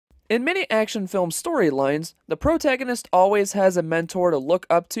In many action film storylines, the protagonist always has a mentor to look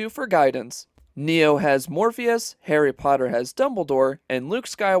up to for guidance. Neo has Morpheus, Harry Potter has Dumbledore, and Luke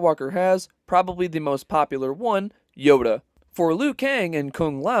Skywalker has, probably the most popular one, Yoda. For Liu Kang and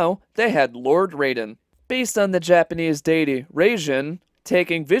Kung Lao, they had Lord Raiden. Based on the Japanese deity Raiden,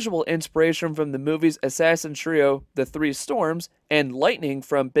 taking visual inspiration from the movie's assassin trio The Three Storms and lightning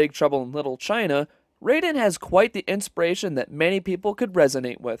from Big Trouble in Little China, Raiden has quite the inspiration that many people could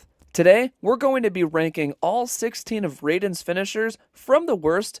resonate with. Today, we're going to be ranking all 16 of Raiden's finishers from the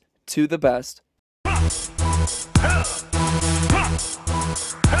worst to the best.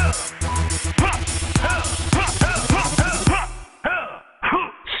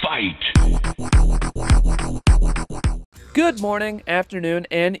 Fight! Good morning, afternoon,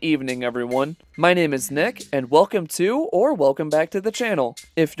 and evening, everyone. My name is Nick, and welcome to or welcome back to the channel.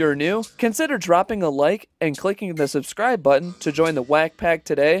 If you're new, consider dropping a like and clicking the subscribe button to join the Whack Pack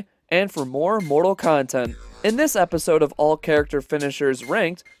today and for more Mortal content. In this episode of All Character Finishers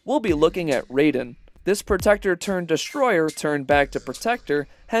Ranked, we'll be looking at Raiden. This protector turned destroyer turned back to protector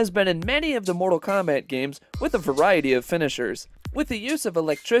has been in many of the Mortal Kombat games with a variety of finishers, with the use of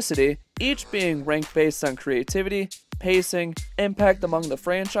electricity, each being ranked based on creativity, pacing, impact among the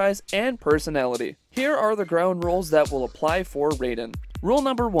franchise, and personality. Here are the ground rules that will apply for Raiden. Rule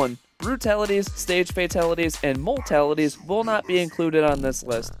number 1. Brutalities, stage fatalities, and mortalities will not be included on this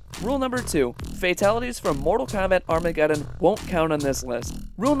list. Rule number 2. Fatalities from Mortal Kombat Armageddon won't count on this list.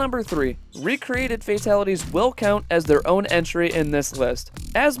 Rule number 3. Recreated fatalities will count as their own entry in this list.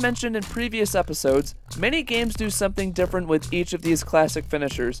 As mentioned in previous episodes, many games do something different with each of these classic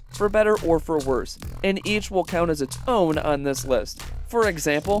finishers, for better or for worse, and each will count as its own on this list. For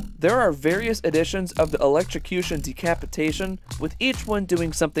example, there are various editions of the electrocution decapitation, with each one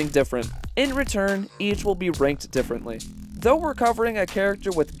doing something different. In return, each will be ranked differently. Though we're covering a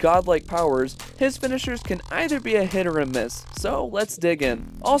character with godlike powers, his finishers can either be a hit or a miss, so let's dig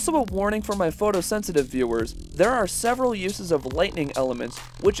in. Also a warning for my photosensitive viewers, there are several uses of lightning elements,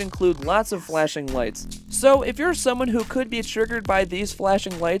 which include lots of flashing lights. So if you're someone who could be triggered by these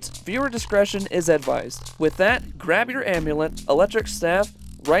flashing lights, viewer discretion is advised. With that, grab your amulet, electric staff,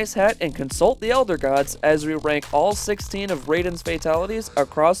 rice hat, and consult the Elder Gods as we rank all 16 of Raiden's fatalities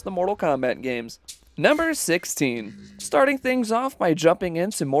across the Mortal Kombat games. Number 16. Starting things off by jumping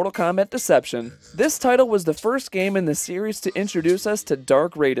into Mortal Kombat Deception. This title was the first game in the series to introduce us to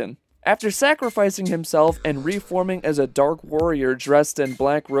Dark Raiden. After sacrificing himself and reforming as a dark warrior dressed in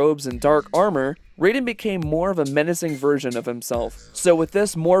black robes and dark armor, Raiden became more of a menacing version of himself. So with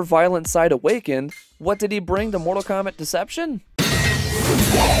this more violent side awakened, what did he bring to Mortal Kombat Deception?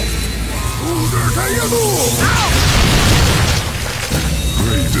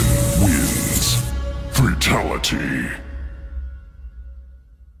 Raiden wins. Fatality.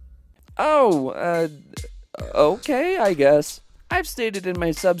 Oh, okay, I guess. I've stated in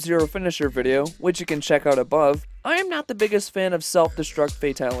my Sub-Zero finisher video, which you can check out above, I am not the biggest fan of self-destruct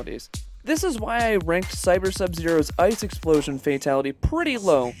fatalities. This is why I ranked Cyber Sub-Zero's Ice Explosion fatality pretty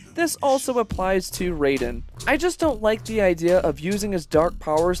low. This also applies to Raiden. I just don't like the idea of using his dark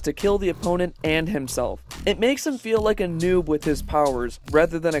powers to kill the opponent and himself. It makes him feel like a noob with his powers,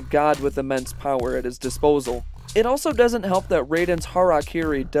 rather than a god with immense power at his disposal. It also doesn't help that Raiden's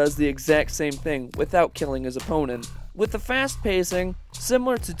Harakiri does the exact same thing without killing his opponent. With the fast pacing,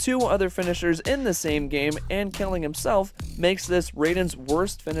 similar to two other finishers in the same game and killing himself, makes this Raiden's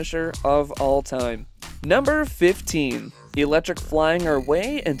worst finisher of all time. Number 15. Electrifying our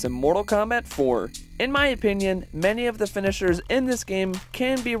way into Mortal Kombat 4. In my opinion, many of the finishers in this game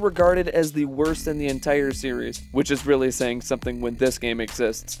can be regarded as the worst in the entire series, which is really saying something when this game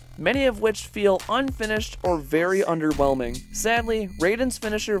exists. Many of which feel unfinished or very underwhelming. Sadly, Raiden's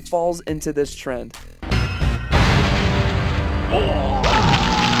finisher falls into this trend.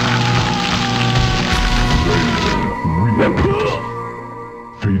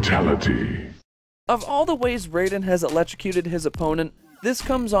 Fatality. Of all the ways Raiden has electrocuted his opponent, this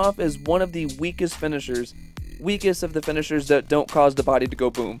comes off as one of the weakest finishers. Weakest of the finishers that don't cause the body to go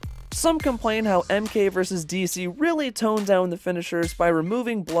boom. Some complain how MK vs DC really toned down the finishers by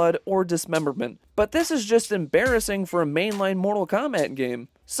removing blood or dismemberment, but this is just embarrassing for a mainline Mortal Kombat game.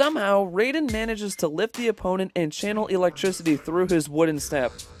 Somehow, Raiden manages to lift the opponent and channel electricity through his wooden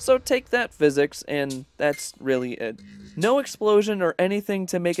staff, so take that physics, and that's really it. No explosion or anything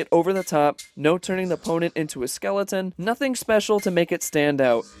to make it over the top, no turning the opponent into a skeleton, nothing special to make it stand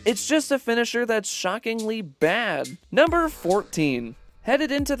out. It's just a finisher that's shockingly bad. Number 14.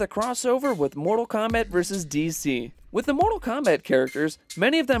 Headed into the crossover with Mortal Kombat vs. DC. With the Mortal Kombat characters,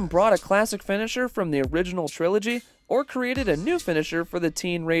 many of them brought a classic finisher from the original trilogy or created a new finisher for the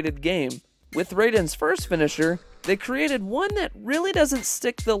teen-rated game. With Raiden's first finisher, they created one that really doesn't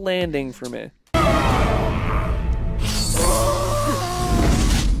stick the landing for me.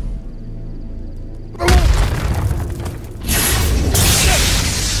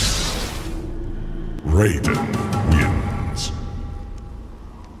 Raiden wins.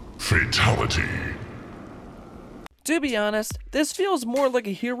 Fatality. To be honest, this feels more like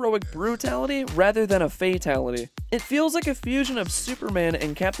a heroic brutality rather than a fatality. It feels like a fusion of Superman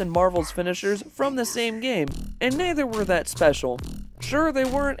and Captain Marvel's finishers from the same game, and neither were that special. Sure, they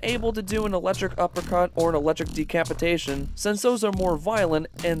weren't able to do an electric uppercut or an electric decapitation, since those are more violent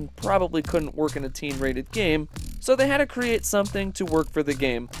and probably couldn't work in a teen-rated game, so they had to create something to work for the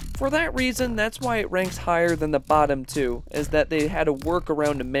game. For that reason, that's why it ranks higher than the bottom two, is that they had to work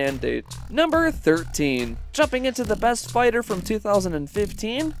around a mandate. Number 13. Jumping into the best fighter from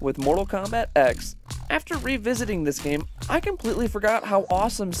 2015 with Mortal Kombat X. After revisiting this game, I completely forgot how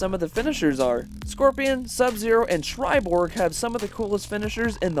awesome some of the finishers are. Scorpion, Sub-Zero, and Triborg have some of the coolest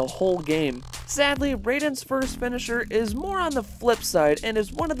finishers in the whole game. Sadly, Raiden's first finisher is more on the flip side and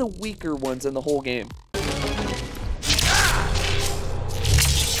is one of the weaker ones in the whole game.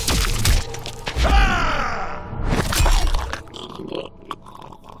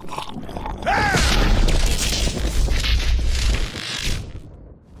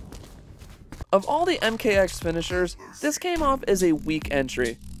 Of all the MKX finishers, this came off as a weak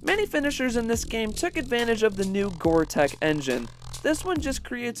entry. Many finishers in this game took advantage of the new Gore-Tech engine. This one just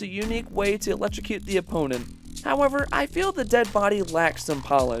creates a unique way to electrocute the opponent. However, I feel the dead body lacks some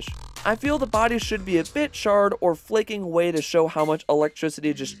polish. I feel the body should be a bit charred or flaking away to show how much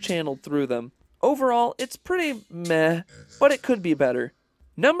electricity just channeled through them. Overall, it's pretty meh, but it could be better.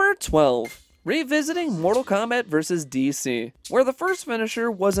 Number 12. Revisiting Mortal Kombat vs. DC. Where the first finisher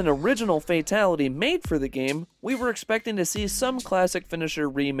was an original fatality made for the game, we were expecting to see some classic finisher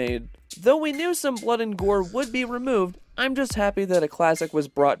remade. Though we knew some blood and gore would be removed, I'm just happy that a classic was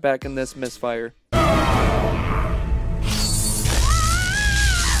brought back in this misfire.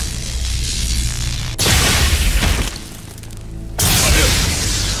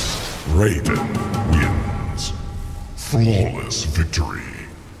 Raiden wins. Flawless victory.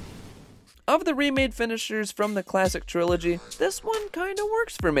 Of the remade finishers from the classic trilogy, this one kinda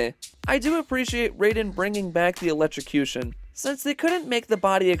works for me. I do appreciate Raiden bringing back the electrocution. Since they couldn't make the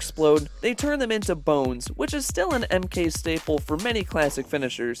body explode, they turned them into bones, which is still an MK staple for many classic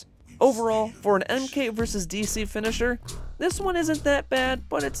finishers. Overall, for an MK vs. DC finisher, this one isn't that bad,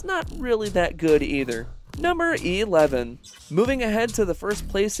 but it's not really that good either. Number 11. Moving ahead to the first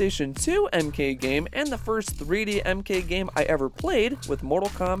PlayStation 2 MK game and the first 3D MK game I ever played with Mortal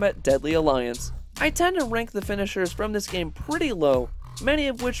Kombat Deadly Alliance. I tend to rank the finishers from this game pretty low, many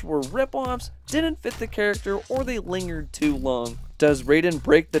of which were rip-offs, didn't fit the character, or they lingered too long. Does Raiden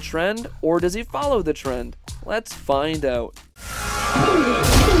break the trend, or does he follow the trend? Let's find out.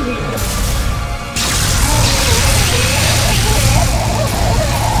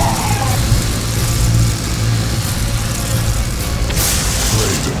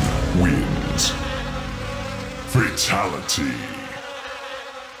 Wins. Fatality.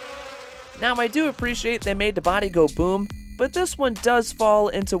 Now I do appreciate they made the body go boom, but this one does fall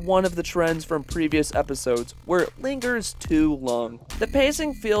into one of the trends from previous episodes, where it lingers too long. The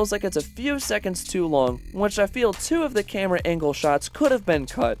pacing feels like it's a few seconds too long, which I feel 2 of the camera angle shots could have been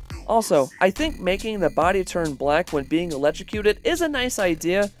cut. Also, I think making the body turn black when being electrocuted is a nice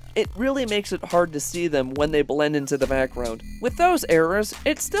idea. It really makes it hard to see them when they blend into the background. With those errors,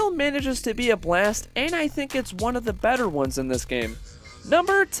 it still manages to be a blast, and I think it's one of the better ones in this game.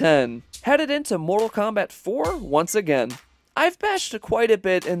 Number 10. Headed into Mortal Kombat 4 once again. I've bashed quite a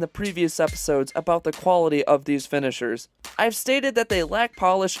bit in the previous episodes about the quality of these finishers. I've stated that they lack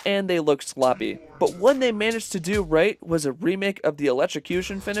polish and they look sloppy, but one they managed to do right was a remake of the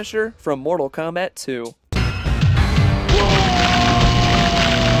electrocution finisher from Mortal Kombat 2.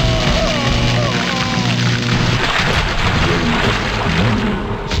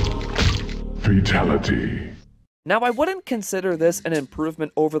 Fatality. Now, I wouldn't consider this an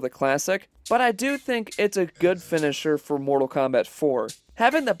improvement over the classic, but I do think it's a good finisher for Mortal Kombat 4.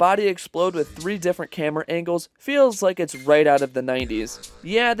 Having the body explode with 3 different camera angles feels like it's right out of the 90s.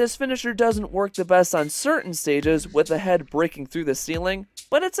 Yeah, this finisher doesn't work the best on certain stages with the head breaking through the ceiling,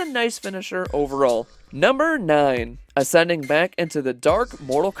 but it's a nice finisher overall. Number 9. Ascending back into the dark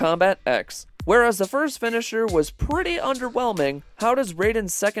Mortal Kombat X. Whereas the first finisher was pretty underwhelming, how does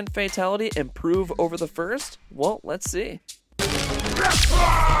Raiden's second fatality improve over the first? Well, let's see.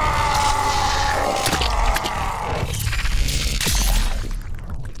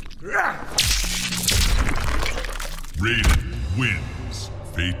 Raiden wins.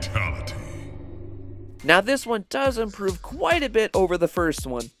 Fatality. Now this one does improve quite a bit over the first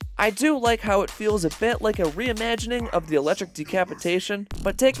one. I do like how it feels a bit like a reimagining of the electric decapitation,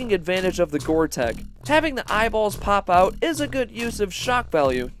 but taking advantage of the gore tech. Having the eyeballs pop out is a good use of shock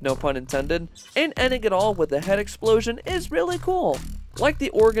value, no pun intended, and ending it all with a head explosion is really cool. Like the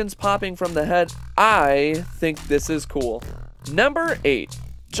organs popping from the head, I think this is cool. Number 8.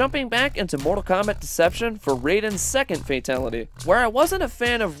 Jumping back into Mortal Kombat Deception for Raiden's second fatality. Where I wasn't a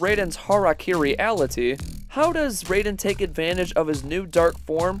fan of Raiden's harakiri-ality, how does Raiden take advantage of his new dark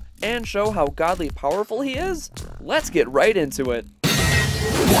form and show how godly powerful he is? Let's get right into it.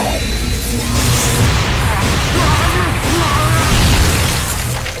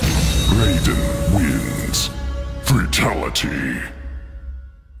 Raiden wins. Fatality.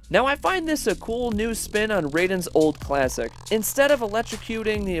 Now I find this a cool new spin on Raiden's old classic. Instead of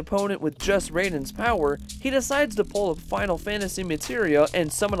electrocuting the opponent with just Raiden's power, he decides to pull a Final Fantasy materia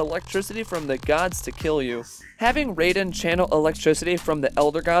and summon electricity from the gods to kill you. Having Raiden channel electricity from the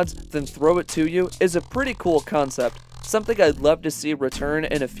Elder Gods, then throw it to you, is a pretty cool concept. Something I'd love to see return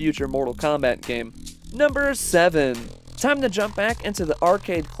in a future Mortal Kombat game. Number 7. Time to jump back into the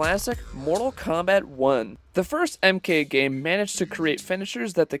arcade classic, Mortal Kombat 1. The first MK game managed to create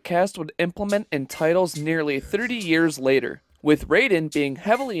finishers that the cast would implement in titles nearly 30 years later. With Raiden being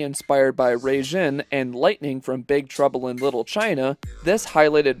heavily inspired by Raiden and Lightning from Big Trouble in Little China, this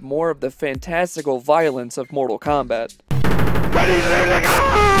highlighted more of the fantastical violence of Mortal Kombat. Raiden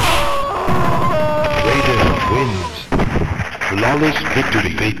wins. Flawless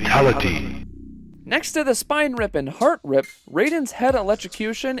victory. Fatality. Next to the spine rip and heart rip, Raiden's head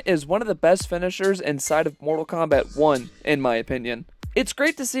electrocution is one of the best finishers inside of Mortal Kombat 1, in my opinion. It's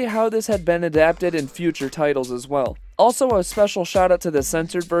great to see how this had been adapted in future titles as well. Also, a special shout out to the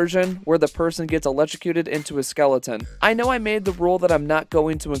censored version, where the person gets electrocuted into a skeleton. I know I made the rule that I'm not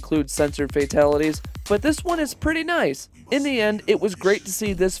going to include censored fatalities, but this one is pretty nice. In the end, it was great to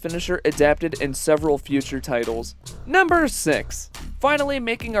see this finisher adapted in several future titles. Number 6. Finally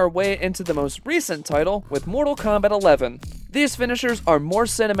making our way into the most recent title with Mortal Kombat 11. These finishers are more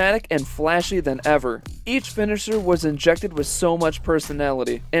cinematic and flashy than ever. Each finisher was injected with so much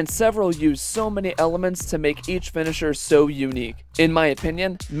personality, and several used so many elements to make each finisher so unique. In my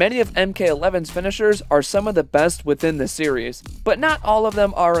opinion, many of MK11's finishers are some of the best within the series, but not all of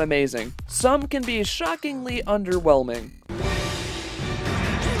them are amazing. Some can be shockingly underwhelming.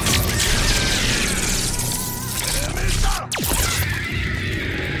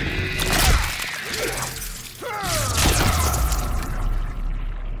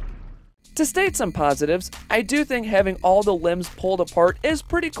 To state some positives, I do think having all the limbs pulled apart is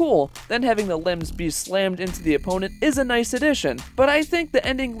pretty cool, then having the limbs be slammed into the opponent is a nice addition, but I think the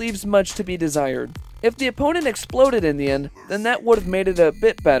ending leaves much to be desired. If the opponent exploded in the end, then that would have made it a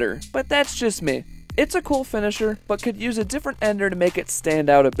bit better, but that's just me. It's a cool finisher, but could use a different ender to make it stand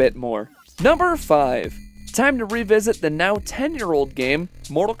out a bit more. Number 5. Time to revisit the now 10-year-old game,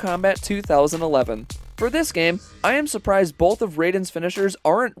 Mortal Kombat 2011. For this game, I am surprised both of Raiden's finishers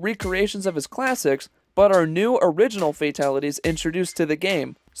aren't recreations of his classics, but are new original fatalities introduced to the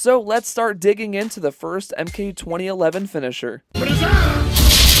game. So let's start digging into the first MK 2011 finisher.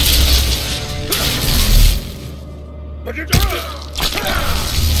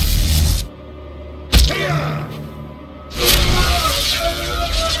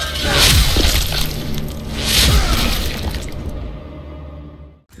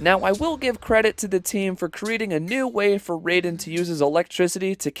 Now, I will give credit to the team for creating a new way for Raiden to use his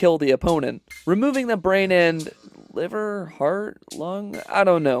electricity to kill the opponent, removing the brain and liver, heart, lung, I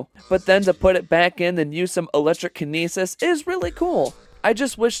don't know. But then to put it back in and use some electric kinesis is really cool. I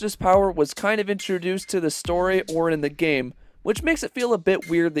just wish this power was kind of introduced to the story or in the game, which makes it feel a bit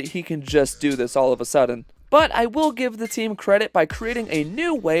weird that he can just do this all of a sudden. But I will give the team credit by creating a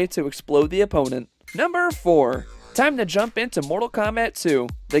new way to explode the opponent. Number 4. Time to jump into Mortal Kombat 2,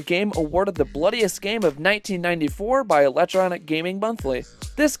 the game awarded the bloodiest game of 1994 by Electronic Gaming Monthly.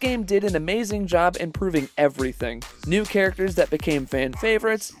 This game did an amazing job improving everything. New characters that became fan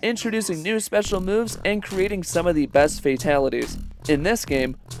favorites, introducing new special moves, and creating some of the best fatalities. In this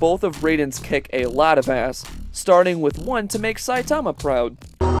game, both of Raiden's kick a lot of ass, starting with one to make Saitama proud.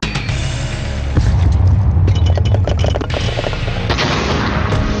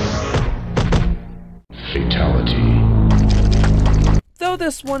 Fatality. Though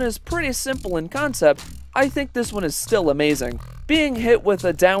this one is pretty simple in concept, I think this one is still amazing. Being hit with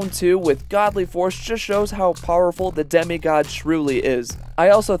a down 2 with godly force just shows how powerful the demigod truly is. I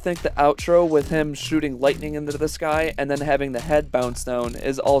also think the outro with him shooting lightning into the sky and then having the head bounce down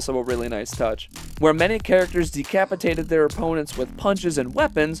is also a really nice touch. Where many characters decapitated their opponents with punches and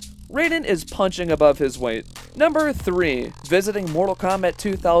weapons, Raiden is punching above his weight. Number 3. Visiting Mortal Kombat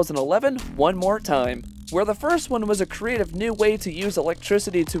 2011 one more time. Where the first one was a creative new way to use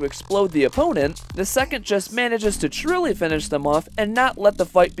electricity to explode the opponent, the second just manages to truly finish them off and not let the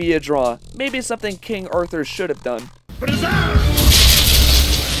fight be a draw. Maybe something King Arthur should have done.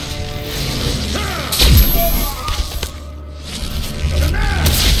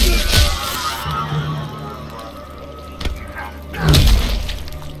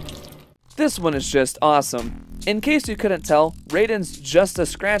 This one is just awesome. In case you couldn't tell, Raiden's Just a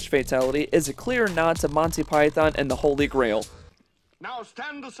Scratch fatality is a clear nod to Monty Python and the Holy Grail. Now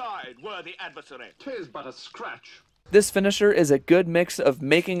stand aside, worthy adversary. 'Tis but a scratch. This finisher is a good mix of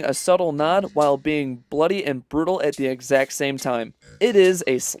making a subtle nod while being bloody and brutal at the exact same time. It is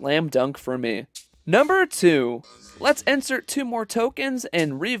a slam dunk for me. Number 2. Let's insert 2 more tokens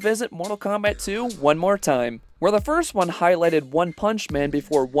and revisit Mortal Kombat 2 one more time. Where the first one highlighted One Punch Man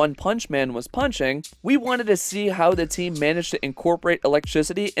before One Punch Man was punching, we wanted to see how the team managed to incorporate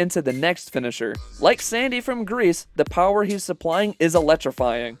electricity into the next finisher. Like Sandy from Grease, the power he's supplying is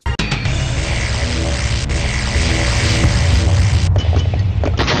electrifying.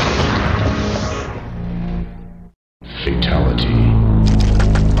 Fatality.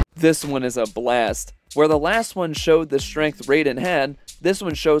 This one is a blast. Where the last one showed the strength Raiden had, this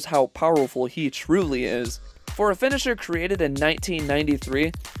one shows how powerful he truly is. For a finisher created in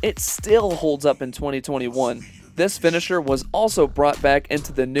 1993, it still holds up in 2021. This finisher was also brought back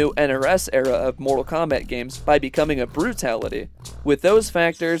into the new NRS era of Mortal Kombat games by becoming a brutality. With those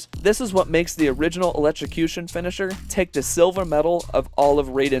factors, this is what makes the original electrocution finisher take the silver medal of all of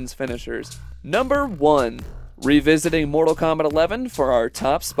Raiden's finishers. Number 1. Revisiting Mortal Kombat 11 for our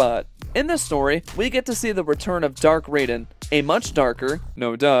top spot. In this story, we get to see the return of Dark Raiden, a much darker,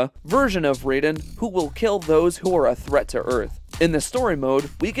 no duh, version of Raiden who will kill those who are a threat to Earth. In the story mode,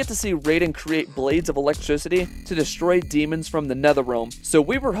 we get to see Raiden create blades of electricity to destroy demons from the Netherrealm, so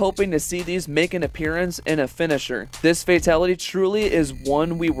we were hoping to see these make an appearance in a finisher. This fatality truly is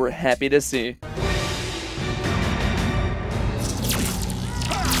one we were happy to see.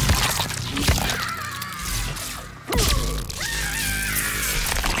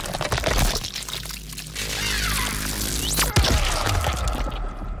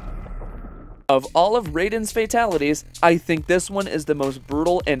 Of all of Raiden's fatalities, I think this one is the most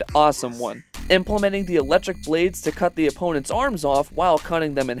brutal and awesome one. Implementing the electric blades to cut the opponent's arms off while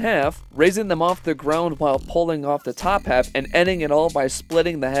cutting them in half, raising them off the ground while pulling off the top half, and ending it all by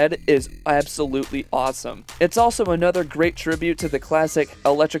splitting the head is absolutely awesome. It's also another great tribute to the classic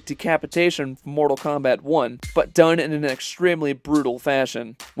electric decapitation from Mortal Kombat 1, but done in an extremely brutal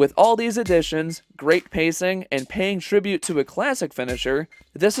fashion. With all these additions, great pacing, and paying tribute to a classic finisher,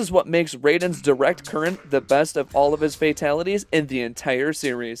 this is what makes Raiden's direct current the best of all of his fatalities in the entire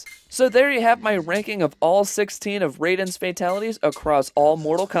series. So there you have my ranking of all 16 of Raiden's fatalities across all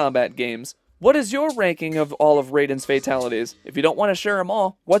Mortal Kombat games. What is your ranking of all of Raiden's fatalities? If you don't want to share them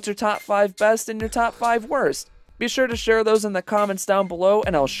all, what's your top 5 best and your top 5 worst? Be sure to share those in the comments down below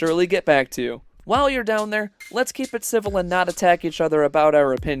and I'll surely get back to you. While you're down there, let's keep it civil and not attack each other about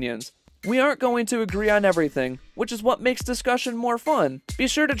our opinions. We aren't going to agree on everything, which is what makes discussion more fun. Be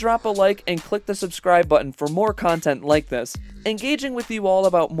sure to drop a like and click the subscribe button for more content like this. Engaging with you all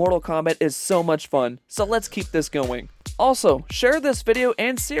about Mortal Kombat is so much fun, so let's keep this going. Also, share this video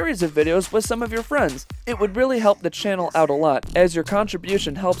and series of videos with some of your friends. It would really help the channel out a lot, as your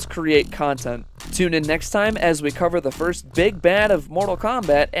contribution helps create content. Tune in next time as we cover the first big bad of Mortal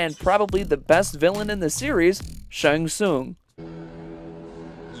Kombat and probably the best villain in the series, Shang Tsung.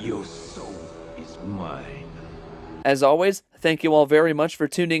 Your soul is mine. As always, thank you all very much for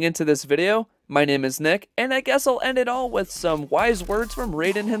tuning into this video. My name is Nick, and I guess I'll end it all with some wise words from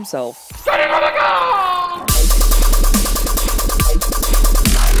Raiden himself. Setting on the go!